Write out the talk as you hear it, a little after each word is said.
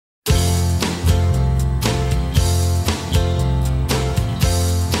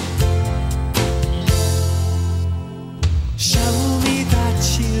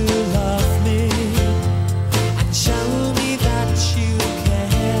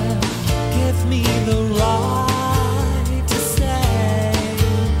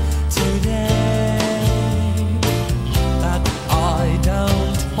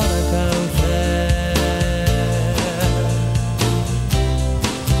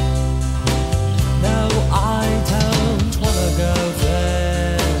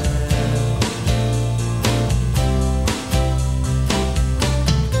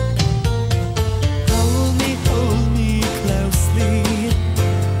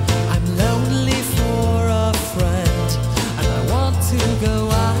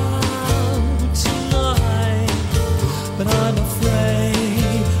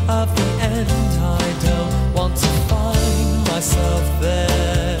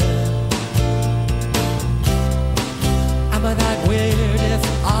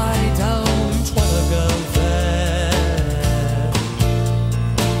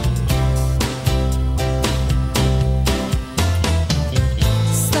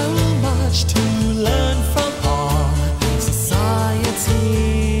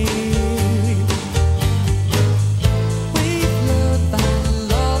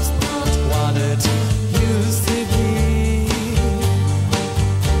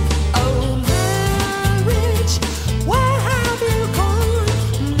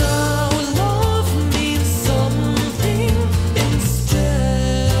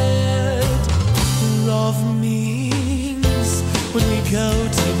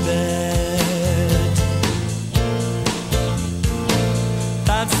to bed.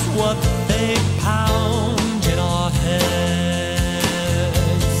 That's what they pound in our heads.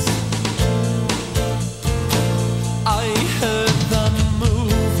 I heard the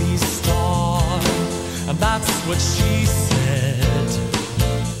movie star, and that's what she said.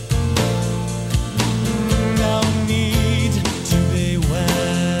 No need to be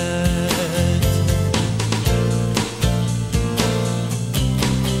wed.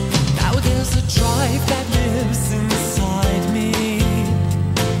 Now there's a drive that lives inside me,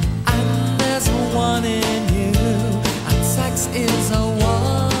 and there's one in you, and sex is a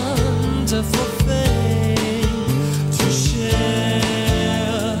wonderful thing to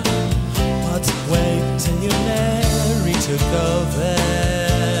share. But wait till you're married to go there.